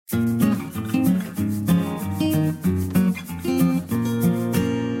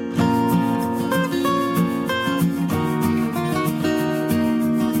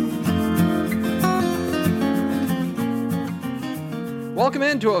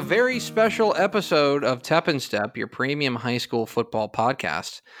to a very special episode of Tep and Step, your premium high school football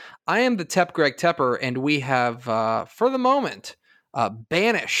podcast. I am the Greg Tepper, and we have, for the moment,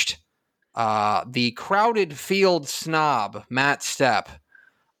 banished the crowded field snob, Matt Stepp,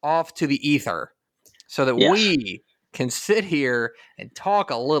 off to the ether so that we can sit here and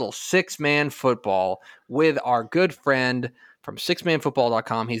talk a little six-man football with our good friend from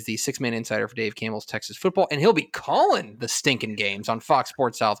sixmanfootball.com. He's the six-man insider for Dave Campbell's Texas Football, and he'll be calling the stinking games on Fox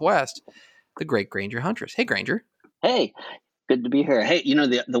Sports Southwest, the great Granger Huntress. Hey, Granger. Hey, good to be here. Hey,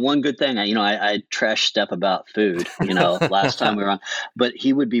 the one good thing, I trashed Stepp about food, last time we were on, but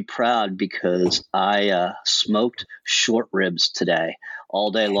he would be proud because I smoked short ribs today all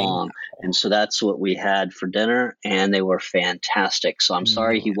day long. And so that's what we had for dinner, and they were fantastic. So I'm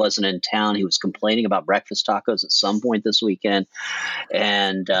sorry he wasn't in town. He was complaining about breakfast tacos at some point this weekend.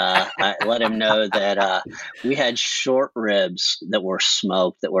 And I let him know that we had short ribs that were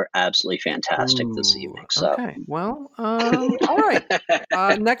smoked that were absolutely fantastic this evening. So. Okay, well, all right.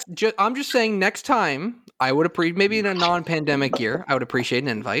 I'm just saying next time I would appreciate, maybe in a non-pandemic year, I would appreciate an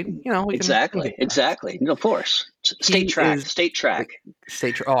invite. Exactly. Of course. State track.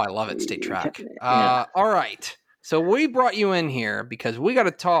 Oh, I love it. State track. All right. So we brought you in here because we got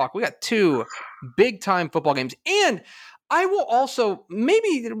to talk. We got two big time football games. And I will also,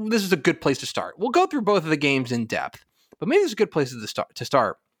 maybe this is a good place to start. We'll go through both of the games in depth, but maybe this is a good place to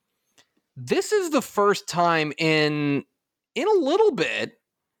start. This is the first time in a little bit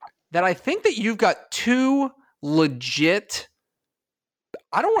that I think that you've got two legit,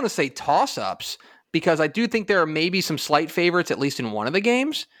 I don't want to say toss-ups, because I do think there are maybe some slight favorites, at least in one of the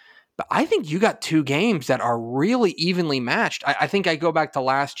games. But I think you got two games that are really evenly matched. I think I go back to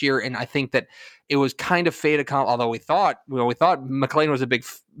last year, and I think that it was kind of fait accompli, although we thought McLean was a big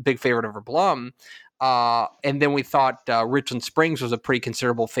favorite over Blum. And then we thought Richland Springs was a pretty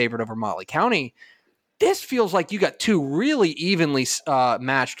considerable favorite over Motley County. This feels like you got two really evenly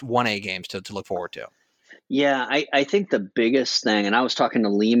matched 1A games to look forward to. Yeah, I think the biggest thing, and I was talking to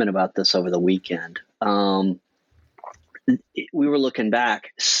Lehman about this over the weekend, we were looking back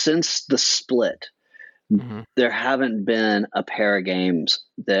since the split. Mm-hmm. There haven't been a pair of games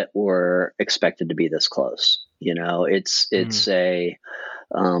that were expected to be this close. It's a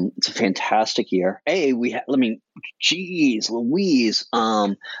fantastic year. Geez Louise,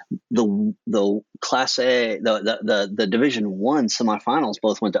 the Class A, the Division I semifinals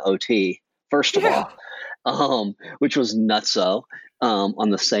both went to OT. First of all, which was nutso on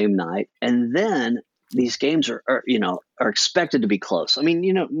the same night, and then these games are expected to be close.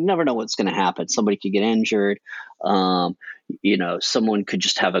 You never know what's going to happen. Somebody could get injured. Someone could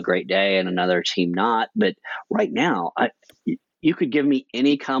just have a great day and another team not. But right now, you could give me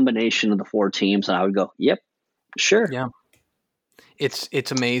any combination of the four teams, and I would go, "Yep, sure." Yeah,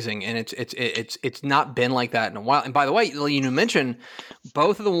 it's amazing, and it's not been like that in a while. And by the way, you mentioned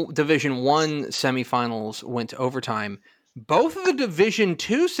both of the Division I semifinals went to overtime. Both of the Division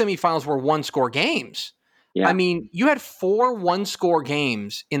II semifinals were one-score games. Yeah. You had 4 one-score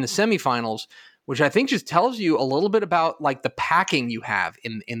games in the semifinals, which I think just tells you a little bit about like the packing you have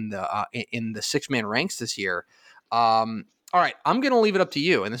in the six-man ranks this year. All right, I'm going to leave it up to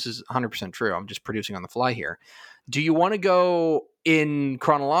you, and this is 100% true. I'm just producing on the fly here. Do you want to go in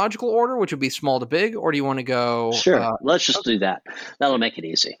chronological order, which would be small to big, or do you want to go? Sure, let's just do that. That'll make it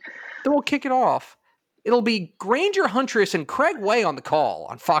easy. Then we'll kick it off. It'll be Granger Huntress and Craig Way on the call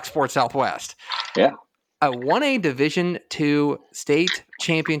on Fox Sports Southwest. Yeah. A 1A Division II state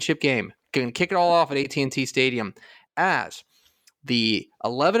championship game. Going to kick it all off at AT&T Stadium as the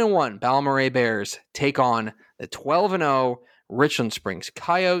 11-1 Balmorhea Bears take on the 12-0 Richland Springs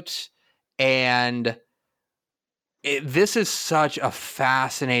Coyotes. And this is such a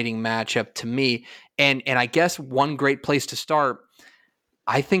fascinating matchup to me. And I guess one great place to start,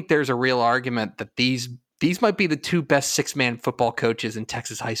 I think there's a real argument that these might be the two best six-man football coaches in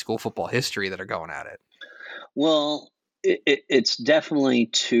Texas high school football history that are going at it. Well, it's definitely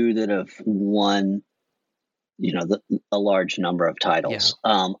two that have won, a large number of titles.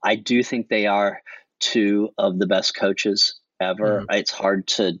 Yeah. I do think they are two of the best coaches ever. Mm-hmm. It's hard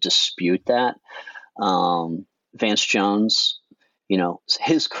to dispute that. Vance Jones,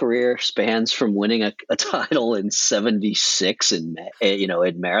 his career spans from winning a title in 76 in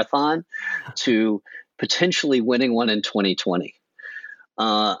marathon to potentially winning one in 2020.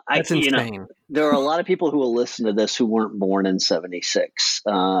 That's insane. There are a lot of people who will listen to this who weren't born in 76.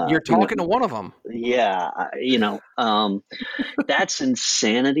 You're talking to one of them. Yeah. That's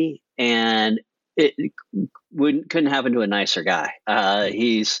insanity. And it couldn't happen to a nicer guy.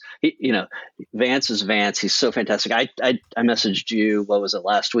 Vance is Vance. He's so fantastic. I messaged you, what was it,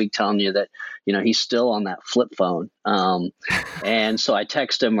 last week, telling you that, he's still on that flip phone. And so I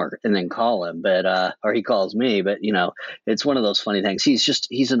text him and then call him, or he calls me, but it's one of those funny things.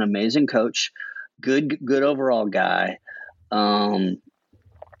 He's an amazing coach, good overall guy. And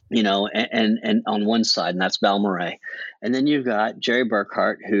on one side, and that's Balmorhea. And then you've got Jerry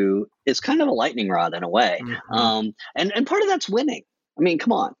Burkhart, who is kind of a lightning rod in a way. Mm-hmm. And part of that's winning. I mean,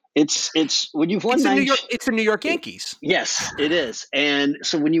 come on. It's when you've won it's the New York Yankees. Yes, it is. And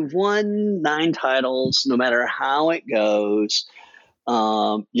so when you've won 9 titles, no matter how it goes,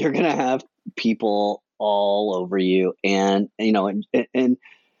 you're going to have people all over you. And the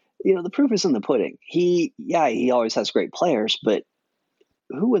proof is in the pudding. He always has great players, but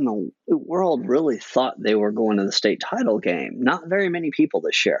who in the world really thought they were going to the state title game? Not very many people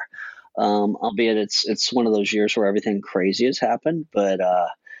this year. Albeit it's one of those years where everything crazy has happened, but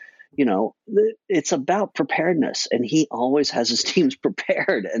it's about preparedness, and he always has his teams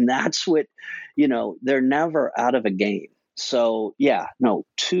prepared, and that's what, they're never out of a game. So 2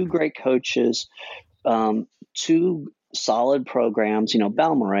 great coaches, 2 solid programs.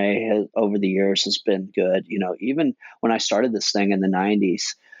 Balmorhea over the years has been good. Even when I started this thing in the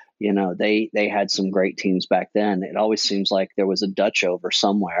 90s, they had some great teams back then. It always seems like there was a Dutch over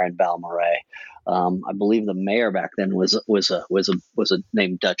somewhere in Balmorhea. I believe the mayor back then was a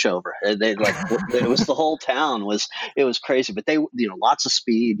named Dutch over. They it was the whole town it was crazy, but they lots of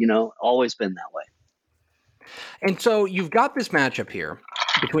speed. Always been that way. And so you've got this matchup here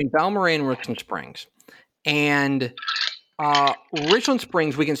between Balmorhea and Richland Springs. And Richland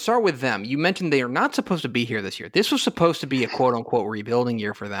Springs, we can start with them. You mentioned they are not supposed to be here this year. This was supposed to be a quote-unquote rebuilding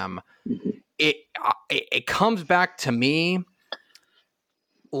year for them. Mm-hmm. It comes back to me.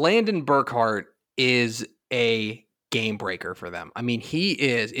 Landon Burkhart is a game breaker for them. I mean, he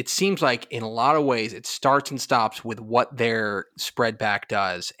is. It seems like in a lot of ways it starts and stops with what their spread back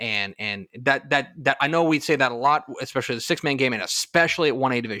does, and that I know we say that a lot, especially the 6-man game, and especially at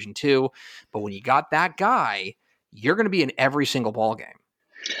 1A Division II. But when you got that guy, you're going to be in every single ball game.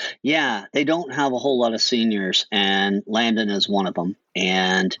 Yeah, they don't have a whole lot of seniors, and Landon is one of them,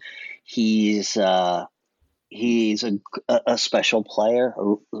 and he's a special player,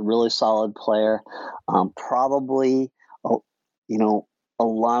 a really solid player. Probably, a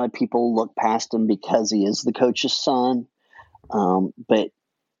lot of people look past him because he is the coach's son. But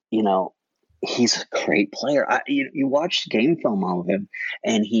he's a great player. You watch game film of him,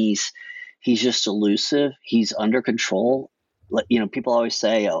 and he's just elusive. He's under control. People always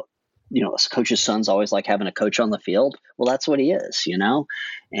say, a coach's son's always like having a coach on the field. Well, that's what he is,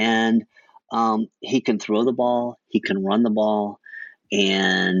 and he can throw the ball, he can run the ball,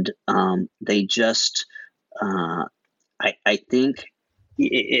 and they just, I think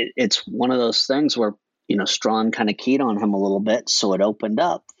it's one of those things where, Strawn kind of keyed on him a little bit, so it opened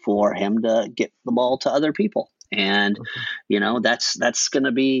up for him to get the ball to other people. And, that's going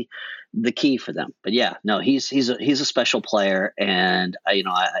to be the key for them. But he's a special player, and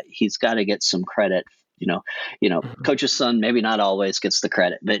he's got to get some credit. Coach's son maybe not always gets the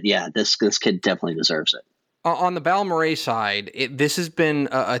credit, but this kid definitely deserves it. On the Balmorhea side, this has been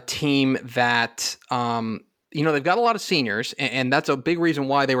a team that, they've got a lot of seniors, and that's a big reason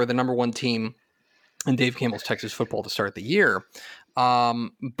why they were the number 1 team in Dave Campbell's Texas football to start the year.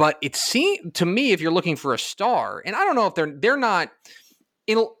 But it seemed to me, if you're looking for a star, and I don't know if they're not,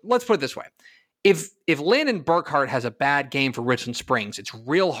 let's put it this way. If Landon Burkhart has a bad game for Richland Springs, it's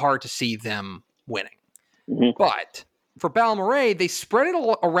real hard to see them winning. Mm-hmm. But for Balmorhea, they spread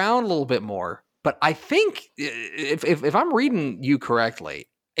it around a little bit more. But I think if I'm reading you correctly,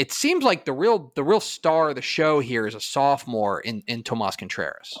 it seems like the real star of the show here is a sophomore in Tomas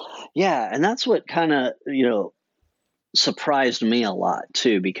Contreras. Yeah, and that's what kind of surprised me a lot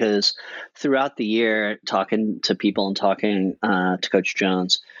too, because throughout the year, talking to people and talking to Coach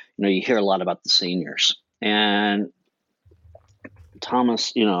Jones, you hear a lot about the seniors, and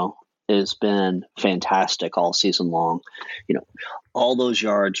Thomas, has been fantastic all season long. All those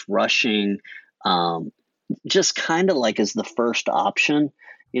yards rushing, just kind of like as the first option.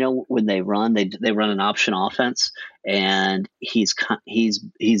 When they run, they run an option offense, and he's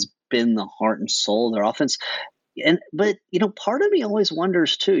been the heart and soul of their offense. But part of me always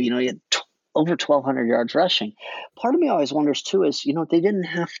wonders too. He had over 1,200 yards rushing. Part of me always wonders too is they didn't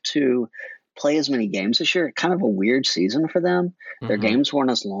have to play as many games this year. Kind of a weird season for them. Mm-hmm. Their games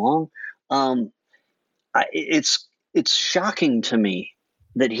weren't as long. It's shocking to me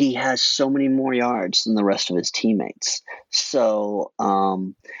that he has so many more yards than the rest of his teammates. So,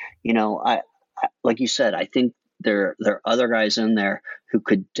 like you said, I think there are other guys in there who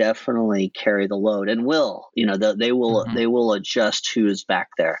could definitely carry the load, and will. They will adjust who is back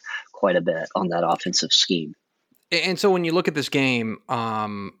there quite a bit on that offensive scheme. And so when you look at this game,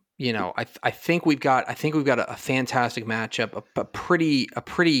 I think we've got a fantastic matchup, a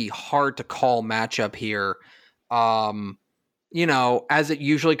pretty hard to call matchup here. As it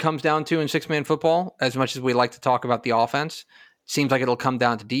usually comes down to in 6-man football, as much as we like to talk about the offense, seems like it'll come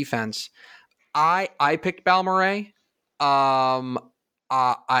down to defense. I picked Balmorhea.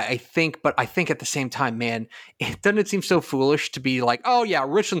 I think at the same time, man, it seem so foolish to be like, oh yeah,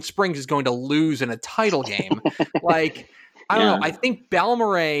 Richland Springs is going to lose in a title game. Like, I don't know. I think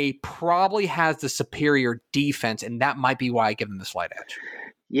Balmorhea probably has the superior defense, and that might be why I give them the slight edge.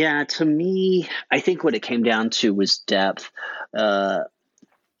 Yeah, to me, I think what it came down to was depth. Texting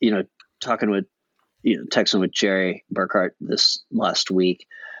with Jerry Burkhart this last week.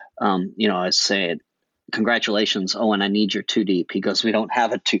 I was saying, congratulations, Owen, I need your 2 deep. He goes, we don't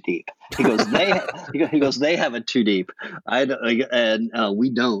have a 2 deep. He goes, they have a 2 deep. We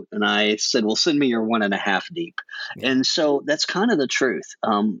don't. And I said, well, send me your 1.5 deep. Yeah. And so that's kind of the truth.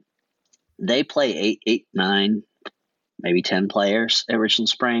 They play 8, 9, maybe 10 players at Richland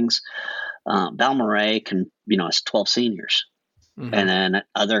Springs. Balmorhea it's 12 seniors, and then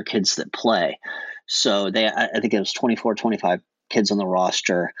other kids that play. So I think it was 24, 25 kids on the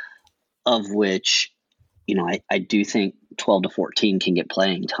roster, of which, I do think 12 to 14 can get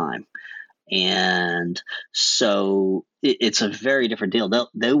playing time. And so it's a very different deal.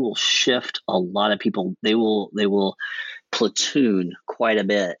 They will shift a lot of people. They will platoon quite a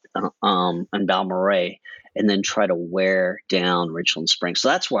bit on Balmorhea, and then try to wear down Richland Springs. So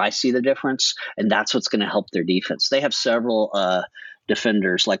that's where I see the difference, and that's what's going to help their defense. They have several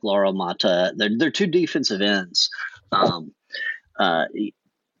defenders like Laura Mata. They're 2 defensive ends.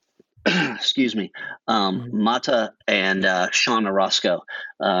 Excuse me, Mata and Shauna Roscoe.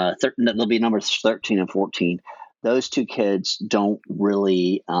 They'll be numbers 13 and 14. Those 2 kids don't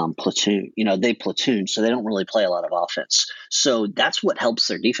really platoon. They platoon, so they don't really play a lot of offense. So that's what helps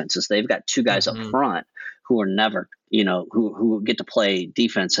their defense, is they've got 2 guys up front who are never, who get to play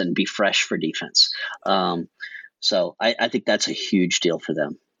defense and be fresh for defense. So I think that's a huge deal for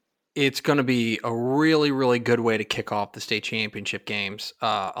them. It's going to be a really, really good way to kick off the state championship games,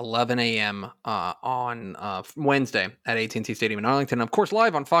 11 a.m. On Wednesday at AT&T Stadium in Arlington. Of course,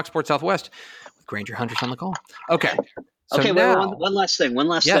 live on Fox Sports Southwest with Granger Huntress on the call. Okay. So now, one last thing.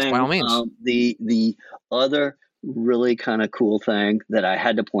 Yes, by all means. The other really kind of cool thing that I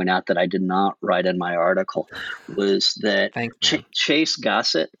had to point out that I did not write in my article was that Chase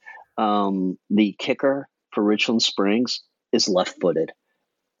Gossett, the kicker for Richland Springs, is left-footed.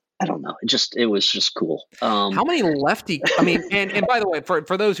 I don't know. It was just cool. How many lefty? I mean, and by the way,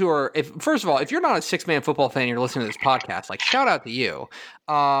 for those who are, first of all, if you're not a 6-man football fan, and you're listening to this podcast, like, shout out to you.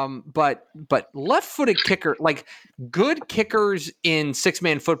 But left-footed kicker, like, good kickers in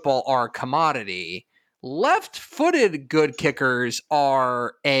 6-man football are a commodity. Left-footed good kickers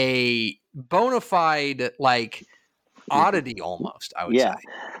are a bona fide, like, oddity almost, I would say.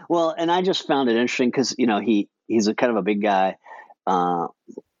 Well, and I just found it interesting because, he's a kind of a big guy.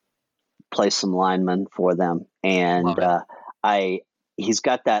 Play some linemen for them, and he's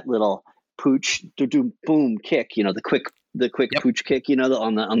got that little pooch boom kick, the quick pooch kick, on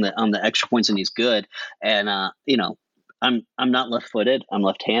the extra points, and he's good. And I'm not left-footed, I'm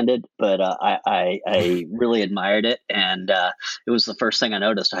left-handed, but I really admired it, and it was the first thing I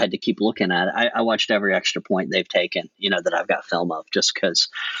noticed. I had to keep looking at it. I watched every extra point they've taken, that I've got film of, just because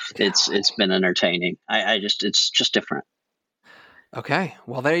it's been entertaining. It's just different. Okay,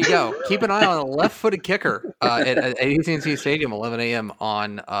 well, there you go. Keep an eye on a left-footed kicker at AT&T Stadium, 11 a.m.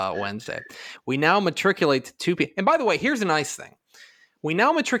 on Wednesday. We now matriculate to 2 p.m. And by the way, here's a nice thing. We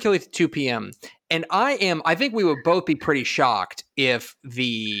now matriculate to 2 p.m. And I think we would both be pretty shocked if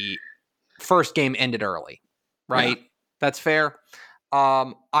the first game ended early, right? Yeah. That's fair.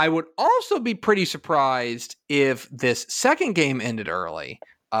 I would also be pretty surprised if this second game ended early.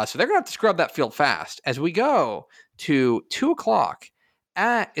 So they're going to have to scrub that field fast as we go to 2 o'clock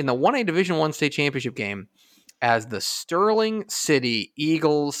in the 1A Division I state championship game as the Sterling City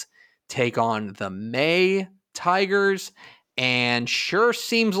Eagles take on the May Tigers. And sure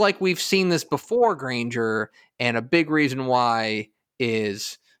seems like we've seen this before, Granger. And a big reason why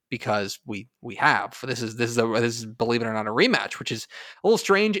is because we have. This is believe it or not, a rematch, which is a little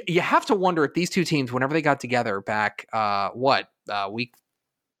strange. You have to wonder if these two teams, whenever they got together back, week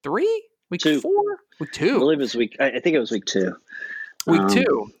 3? Week 4? Week 2? I believe it was I think it was week 2. Week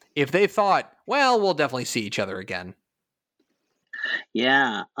 2. If they thought, well, we'll definitely see each other again.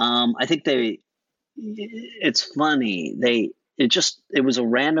 Yeah. I think they it's funny. It was a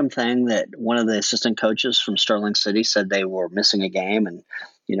random thing that one of the assistant coaches from Sterling City said they were missing a game, and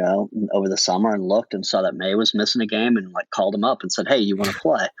over the summer, and looked and saw that May was missing a game, and like called him up and said, "Hey, you want to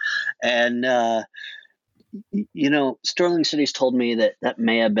play?" And Sterling City's told me that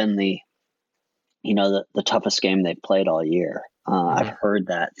may have been the toughest game they've played all year. I've heard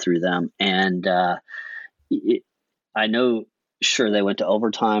that through them, and I know. Sure, they went to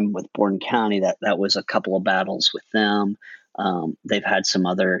overtime with Borden County. That was a couple of battles with them. They've had some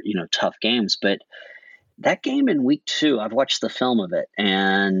other tough games, but that game in week 2, I've watched the film of it,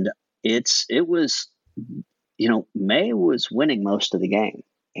 and it was May was winning most of the game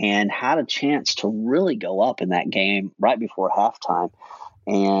and had a chance to really go up in that game right before halftime,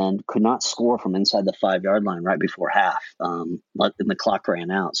 and could not score from inside the 5-yard line right before half. And the clock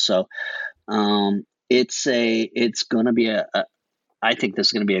ran out. So it's going to be I think this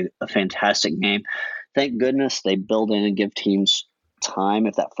is going to be a fantastic game. Thank goodness they build in and give teams time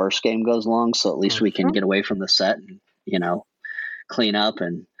if that first game goes long, so at least we can get away from the set and clean up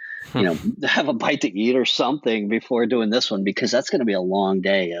and have a bite to eat or something before doing this one, because that's going to be a long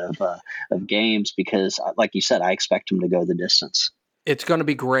day of games, because like you said, I expect them to go the distance. It's going to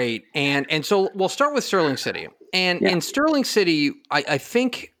be great. And so we'll start with Sterling City. And in Sterling City, I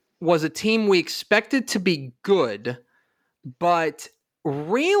think was a team we expected to be good, but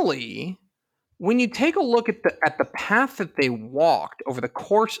really, when you take a look at the path that they walked over the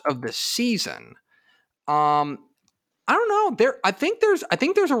course of the season, I don't know. I think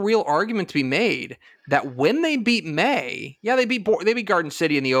there's a real argument to be made that when they beat May, they beat Garden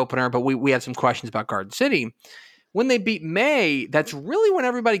City in the opener, but we had some questions about Garden City. When they beat May, that's really when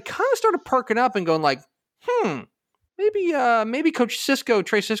everybody kind of started perking up and going like, maybe Coach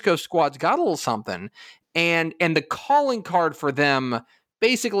Trey Cisco's squad's got a little something. And the calling card for them,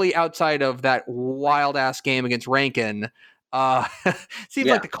 basically outside of that wild ass game against Rankin, seems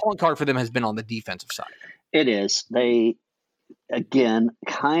like the calling card for them has been on the defensive side. It is. They, again,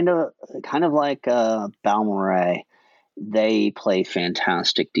 kind of like Balmoral, they play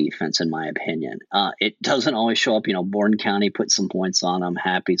fantastic defense, in my opinion. It doesn't always show up. Borden County put some points on them.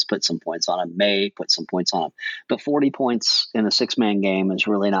 Happy's put some points on them. May put some points on them. But 40 points in a 6-man game is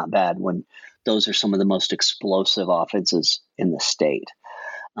really not bad when those are some of the most explosive offenses in the state.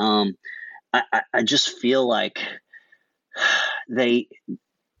 I just feel like they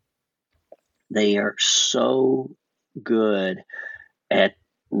are so good at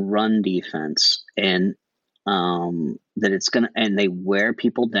run defense, and that it's gonna, and they wear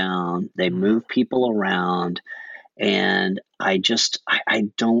people down, they move people around, and I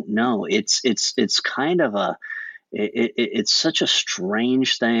don't know. It's kind of it's such a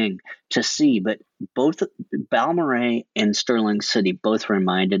strange thing to see, but both Balmoral and Sterling City both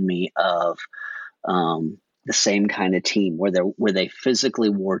reminded me of the same kind of team where they physically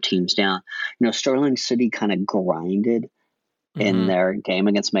wore teams down. Sterling City kind of grinded in their game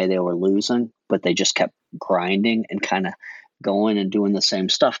against May. They were losing, but they just kept grinding and kind of going and doing the same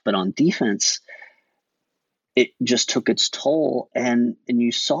stuff. But on defense, it just took its toll, and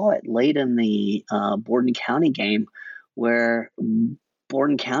you saw it late in the Borden County game, where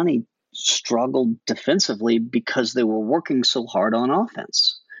Borden County struggled defensively because they were working so hard on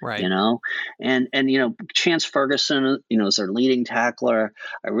offense. Right. And Chance Ferguson, is their leading tackler.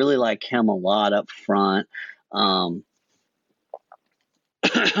 I really like him a lot up front.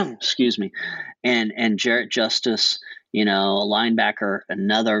 Excuse me. And Jarrett Justice, a linebacker,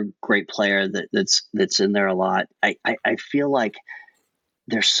 another great player that's in there a lot. I feel like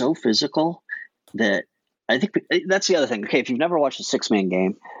they're so physical that I think that's the other thing. Okay, if you've never watched a 6-man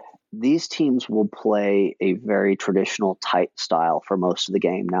game, these teams will play a very traditional tight style for most of the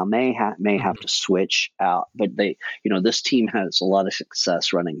game. Now may have to switch out, but this team has a lot of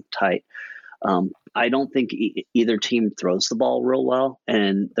success running tight. I don't think either team throws the ball real well,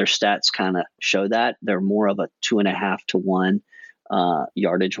 and their stats kind of show that. They're more of a 2.5 to 1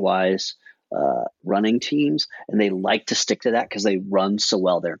 yardage wise running teams, and they like to stick to that because they run so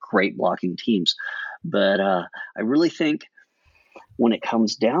well. They're great blocking teams, but I really think when it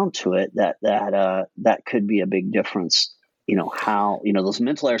comes down to it, that could be a big difference. How those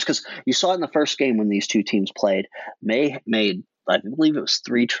mental errors, because you saw it in the first game when these two teams played. May made, I believe it was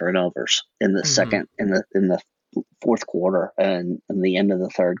 3 turnovers in the second, in the fourth quarter and the end of the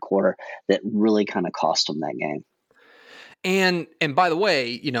third quarter that really kind of cost them that game. And by the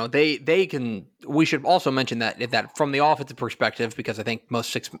way, they can. We should also mention that from the offensive perspective, because I think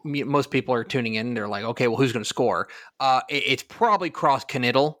most people are tuning in. They're like, okay, well, who's going to score? It's probably Cross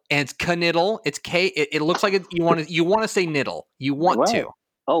Kniddle, and it's Kniddle. It's K. It looks like you want to say Niddle. You want to.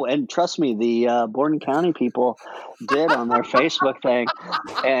 Oh, and trust me, the Borden County people did on their Facebook thing,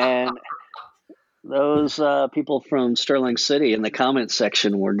 and those people from Sterling City in the comments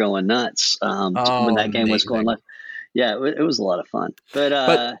section were going nuts when Oh, that game was going amazing. live. Yeah, it was a lot of fun. But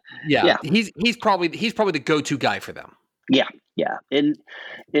yeah, yeah, he's probably the go-to guy for them. Yeah, and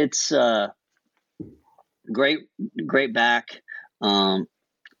it's great back,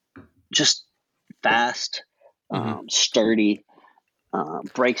 just fast, sturdy,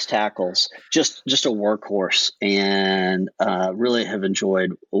 breaks tackles, just a workhorse, and really have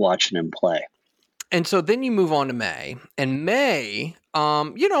enjoyed watching him play. And so then you move on to May, and May,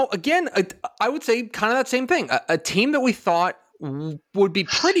 again, I would say kind of that same thing. A team that we thought would be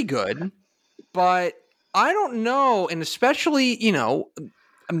pretty good, but I don't know. And especially,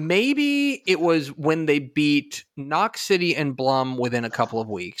 maybe it was when they beat Knox City and Blum within a couple of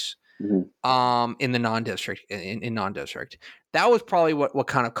weeks, in the non-district, in non-district. That was probably what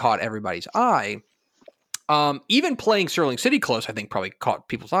kind of caught everybody's eye. Even playing Sterling City close, I think probably caught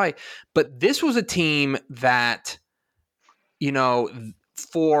people's eye. But this was a team that,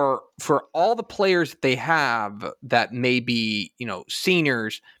 for all the players that they have that may be,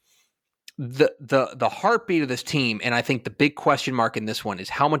 seniors, the heartbeat of this team, and I think the big question mark in this one is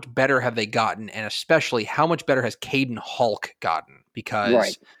how much better have they gotten, and especially how much better has Caden Hulk gotten?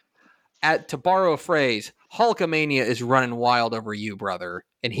 Because, to borrow a phrase, Hulkamania is running wild over you, brother,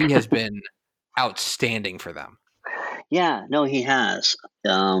 and he has been outstanding for them. Yeah, no, he has.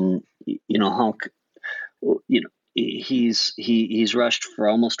 Hulk. He's rushed for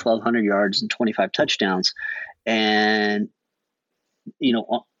almost 1,200 yards and 25 touchdowns, and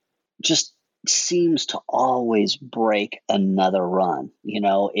just seems to always break another run. He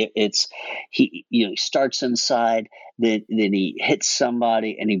starts inside, then he hits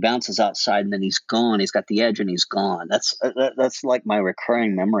somebody, and he bounces outside, and then he's gone. He's got the edge, and he's gone. That's like my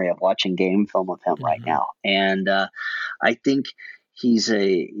recurring memory of watching game film of him right now. And I think he's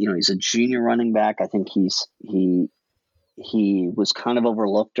a junior running back. I think he was kind of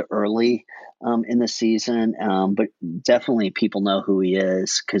overlooked early in the season, but definitely people know who he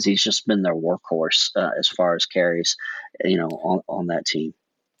is because he's just been their workhorse as far as carries, on that team.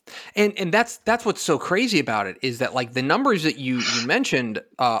 And that's what's so crazy about it is that, like, the numbers that you mentioned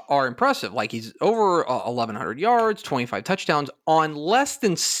are impressive. Like, he's over 1,100 yards, 25 touchdowns on less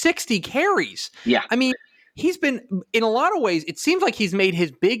than 60 carries. Yeah, I mean, he's been, in a lot of ways, it seems like he's made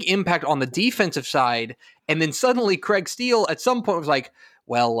his big impact on the defensive side, and then suddenly Craig Steele at some point was like,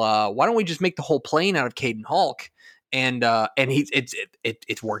 well, why don't we just make the whole plane out of Caden Hulk? And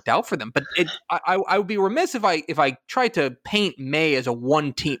it's worked out for them. But I would be remiss if I tried to paint May as a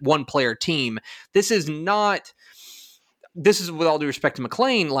one player team. This is not. This is with all due respect to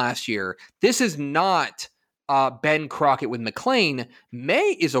McLean last year. This is not Ben Crockett with McLean.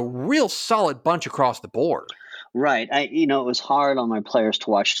 May is a real solid bunch across the board. Right. It was hard on my players to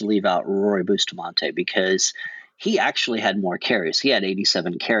watch to leave out Rory Bustamante because he actually had more carries. He had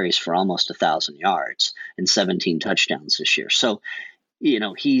 87 carries for almost 1,000 yards and 17 touchdowns this year. So,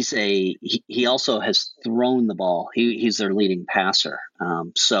 he also has thrown the ball. He's their leading passer.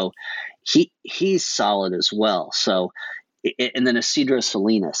 So he's solid as well. So, and then Isidro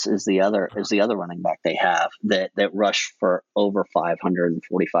Salinas is the other running back they have that rushed for over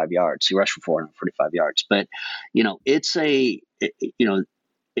 545 yards. He rushed for 445 yards. But it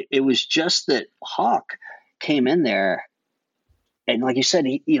was just that Hawk came in there, and like you said,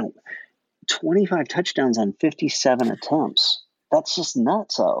 25 touchdowns on 57 attempts. That's just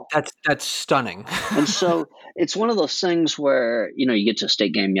nuts. That's stunning. And so it's one of those things where you get to a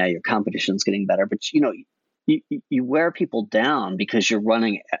state game, yeah, your competition's getting better, but you wear people down because you're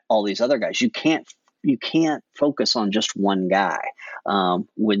running all these other guys. You can't focus on just one guy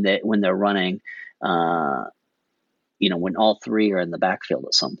when they're running. When all three are in the backfield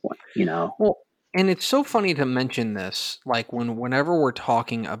at some point. Well, and it's so funny to mention this, like whenever we're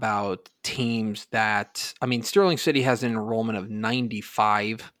talking about teams that, I mean, Sterling City has an enrollment of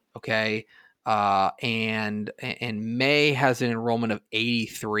 95, okay, and May has an enrollment of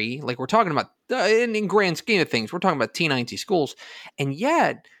 83. Like, we're talking about, in grand scheme of things, we're talking about T9T schools, and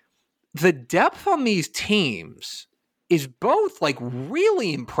yet the depth on these teams is both, like,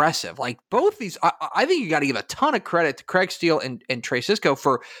 really impressive. Like, both these, I think you got to give a ton of credit to Craig Steele and Trey Cisco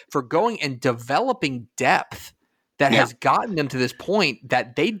for going and developing depth that has gotten them to this point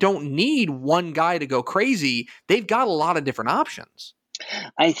that they don't need one guy to go crazy. They've got a lot of different options.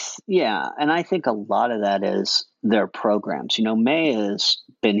 And I think a lot of that is their programs. May has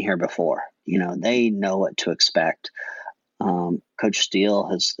been here before. They know what to expect. Coach Steele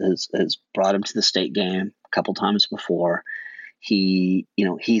has brought him to the state game a couple times before.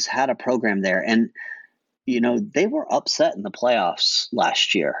 he's had a program there, and they were upset in the playoffs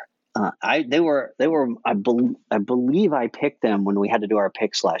last year. I believe I picked them when we had to do our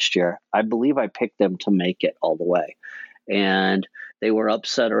picks last year. I believe I picked them to make it all the way, and they were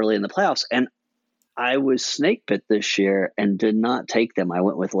upset early in the playoffs. And I was snake bit this year and did not take them. I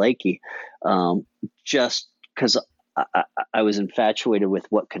went with Lakey, just because I was infatuated with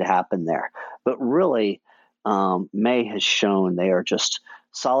what could happen there. But really, May has shown they are just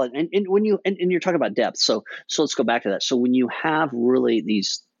solid. And when you're talking about depth, so let's go back to that. So when you have really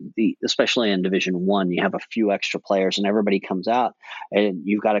especially in Division I, you have a few extra players and everybody comes out, and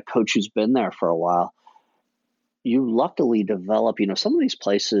you've got a coach who's been there for a while. You luckily develop, some of these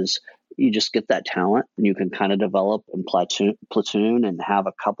places, you just get that talent and you can kind of develop and platoon and have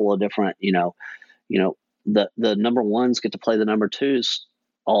a couple of different, the number ones get to play the number twos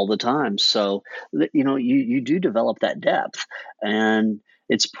all the time. So, you do develop that depth, and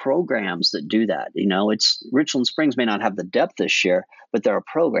it's programs that do that. It's Richland Springs may not have the depth this year, but they're a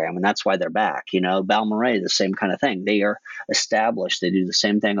program, and that's why they're back. Balmorhea, the same kind of thing. They are established. They do the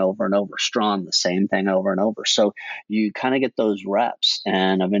same thing over and over. Strawn, the same thing over and over. So you kind of get those reps,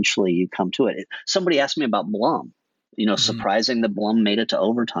 and eventually you come to it. Somebody asked me about Blum. Surprising that Blum made it to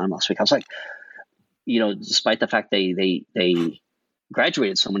overtime last week. I was like, despite the fact they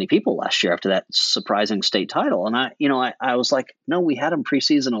graduated so many people last year after that surprising state title. And I was like, no, we had them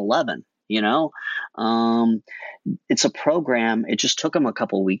preseason 11, it's a program. It just took them a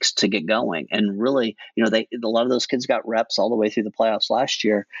couple of weeks to get going. And really, a lot of those kids got reps all the way through the playoffs last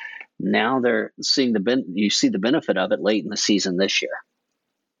year. Now they're seeing you see the benefit of it late in the season this year.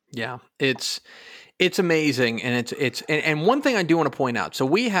 Yeah, it's amazing. And and one thing I do want to point out. So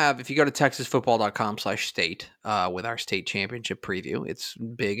we have, if you go to texasfootball.com/state with our state championship preview, it's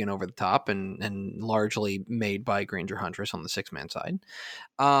big and over the top and largely made by Granger Huntress on the 6-man side.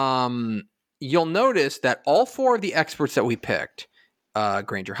 You'll notice that all 4 of the experts that we picked,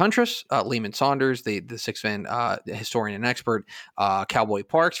 Granger Huntress, Lehman Saunders, the 6-man historian and expert, Cowboy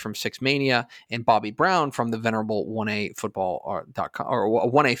Parks from 6Mania, and Bobby Brown from the venerable 1A football.com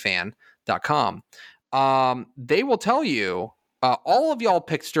or 1AFan.com. They will tell you, all of y'all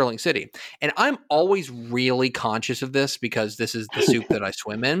picked Sterling City. And I'm always really conscious of this because this is the soup that I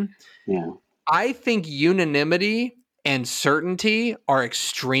swim in. Yeah. I think unanimity and certainty are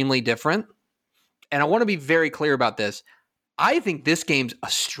extremely different. And I want to be very clear about this. I think this game's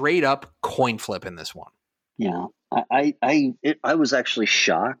a straight up coin flip in this one. Yeah. I was actually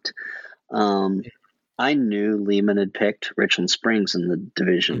shocked. I knew Lehman had picked Richland Springs in the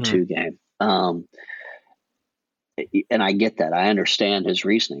Division II game. And I get that. I understand his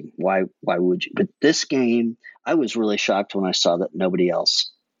reasoning. Why would you? But this game, I was really shocked when I saw that nobody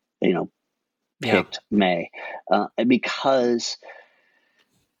else, picked May, because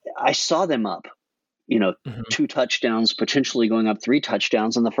I saw them up, 2 touchdowns, potentially going up 3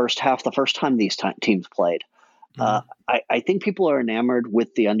 touchdowns in the first half, the first time these teams played. I think people are enamored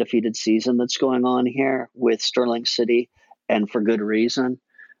with the undefeated season that's going on here with Sterling City, and for good reason.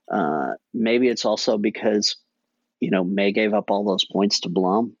 Maybe it's also because, May gave up all those points to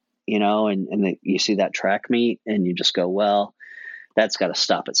Blum, and you see that track meet and you just go, well, that's got to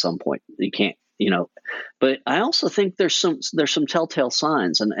stop at some point. You can't, but I also think there's some telltale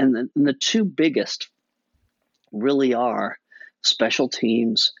signs, and the 2 biggest really are special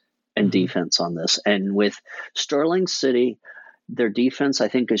teams and defense on this. And with Sterling City, their defense, I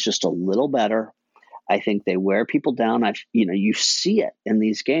think, is just a little better. I think they wear people down. You see it in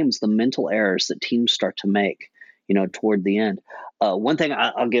these games, the mental errors that teams start to make, toward the end. One thing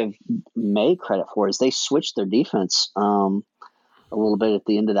I'll give May credit for is they switched their defense a little bit at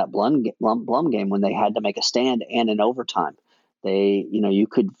the end of that Blum game when they had to make a stand and in overtime. They, you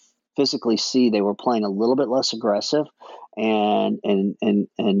could physically see they were playing a little bit less aggressive and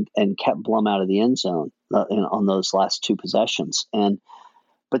kept Blum out of the end zone on those last 2 possessions.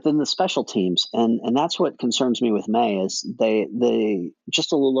 But then the special teams, and that's what concerns me with May, is they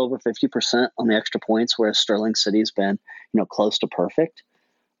just a little over 50% on the extra points, whereas Sterling City's been, close to perfect.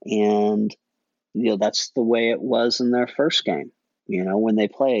 And, that's the way it was in their first game, when they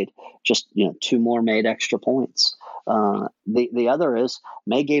played, just, 2 more made extra points. The other is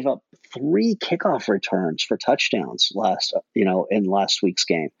May gave up 3 kickoff returns for touchdowns in last week's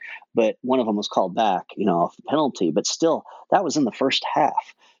game, but one of them was called back, off the penalty, but still that was in the first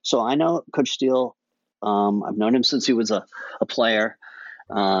half. So I know Coach Steele, I've known him since he was a player,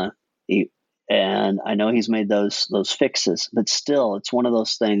 and I know he's made those fixes, but still it's one of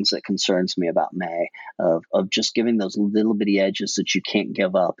those things that concerns me about May of just giving those little bitty edges that you can't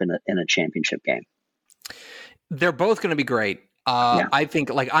give up in a championship game. They're both going to be great. I think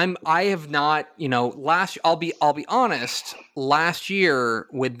like I have not, I'll be honest, last year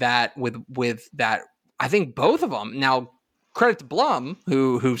with that, I think both of them, now credit to Blum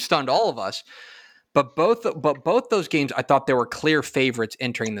who stunned all of us, but both those games, I thought there were clear favorites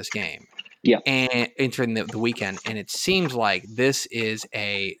entering this game. Yeah. And entering the weekend. And it seems like this is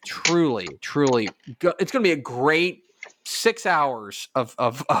a truly, it's going to be a great 6 hours of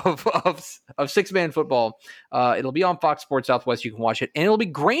 6-man football. It'll be on Fox Sports Southwest. You can watch it, and it'll be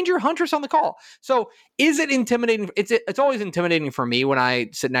Granger Huntress on the call. So is it intimidating? It's always intimidating for me when I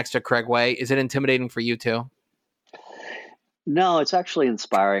sit next to Craig Way. Is it intimidating for you too? No, it's actually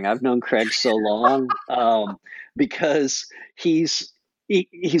inspiring. I've known Craig so long because he's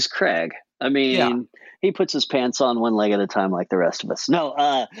Craig. I mean, he puts his pants on one leg at a time like the rest of us. No,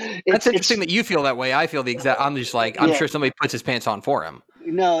 that's interesting that you feel that way. I feel the exact. I'm just like, I'm sure somebody puts his pants on for him.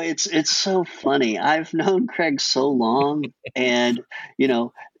 No, it's so funny. I've known Craig so long, and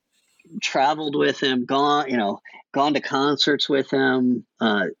traveled with him, gone to concerts with him.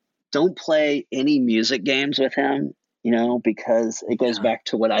 Don't play any music games with him. Because it goes back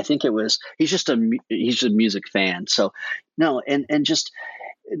to what I think it was. He's a music fan. So no, and just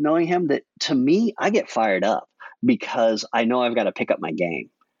knowing him, that to me, I get fired up because I know I've got to pick up my game.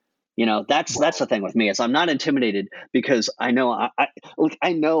 That's the thing with me, is I'm not intimidated because I know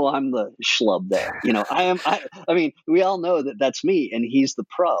I know I'm the schlub there. I mean, we all know that that's me, and he's the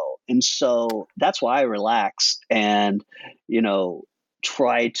pro, and so that's why I relax and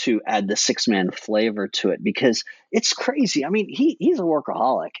try to add the 6-man flavor to it, because it's crazy. I mean, he's a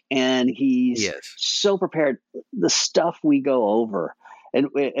workaholic, and he's so prepared. The stuff we go over,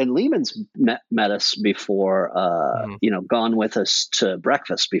 and Lehman's met us before, gone with us to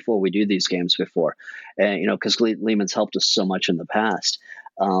breakfast before we do these games before, and because Lehman's helped us so much in the past,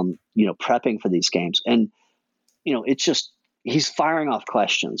 prepping for these games, and it's just, he's firing off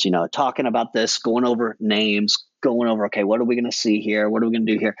questions, talking about this, going over names, going over, okay, what are we going to see here? What are we going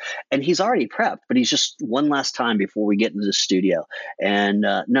to do here? And he's already prepped, but he's just one last time before we get into the studio. And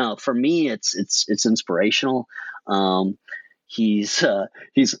no, for me, it's inspirational. He's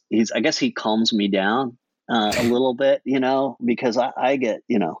I guess he calms me down a little bit, because I get,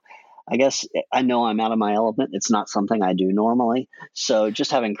 I guess I know I'm out of my element. It's not something I do normally. So just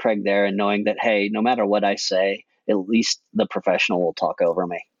having Craig there and knowing that, hey, no matter what I say, at least the professional will talk over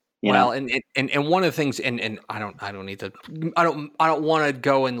me. Well, and one of the things, and I don't want to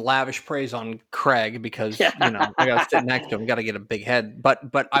go and lavish praise on Craig because I got to sit next to him, got to get a big head.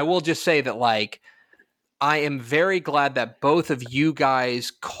 But I will just say that, like, I am very glad that both of you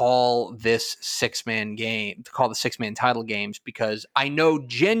guys call this 6-man game, call the 6-man title games, because I know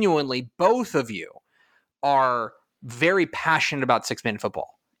genuinely both of you are very passionate about 6-man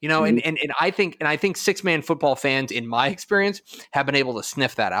football. And I think 6-man football fans, in my experience, have been able to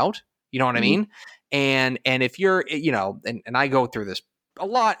sniff that out. You know what I mean? And if you're, and I go through this a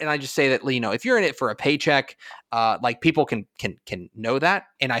lot, and I just say that, if you're in it for a paycheck, like, people can know that.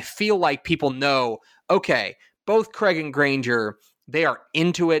 And I feel like people know, okay, both Craig and Granger, they are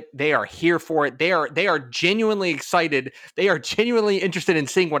into it. They are here for it. They are genuinely excited. They are genuinely interested in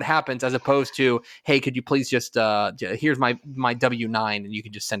seeing what happens, as opposed to, hey, could you please just here's my W-9, and you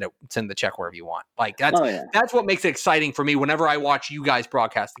can just send the check wherever you want. Like, that's what makes it exciting for me. Whenever I watch you guys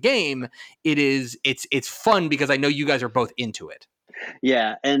broadcast the game, it's fun because I know you guys are both into it.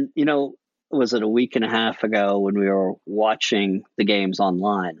 Yeah, and was it a week and a half ago when we were watching the games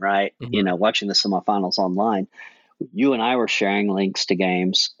online, right? Mm-hmm. Watching the semifinals online. You and I were sharing links to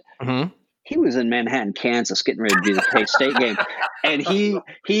games. Mm-hmm. He was in Manhattan, Kansas, getting ready to do the K-State game, and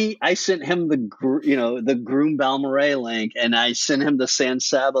I sent him the Groom Balmorhea link, and I sent him the San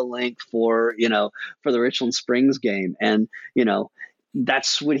Saba link for the Richland Springs game, and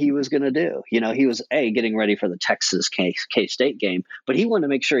that's what he was going to do. He was getting ready for the Texas K-State game, but he wanted to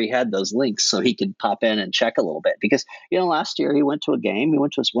make sure he had those links so he could pop in and check a little bit, because last year he went to a game. He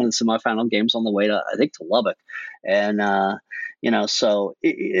went to one of the semifinal games on the way to, I think, to Lubbock, and so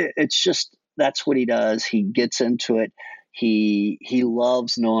it's just, that's what he does. He gets into it. He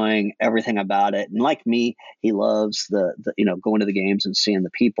loves knowing everything about it, and like me, he loves the going to the games and seeing the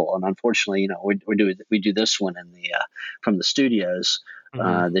people. And unfortunately, we do this one in the from the studios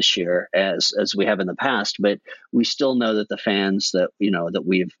this year as we have in the past. But we still know that the fans that that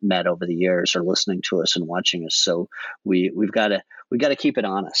we've met over the years are listening to us and watching us. So we've got to keep it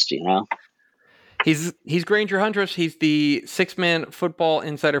honest, He's Granger Huntress. He's the 6-man football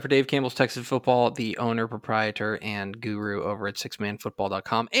insider for Dave Campbell's Texas Football, the owner, proprietor, and guru over at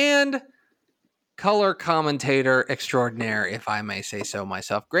 6manfootball.com, and color commentator extraordinaire, if I may say so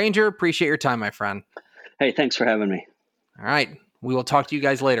myself. Granger, appreciate your time, my friend. Hey, thanks for having me. All right. We will talk to you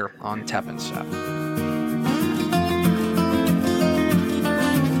guys later on Tep and Stuff.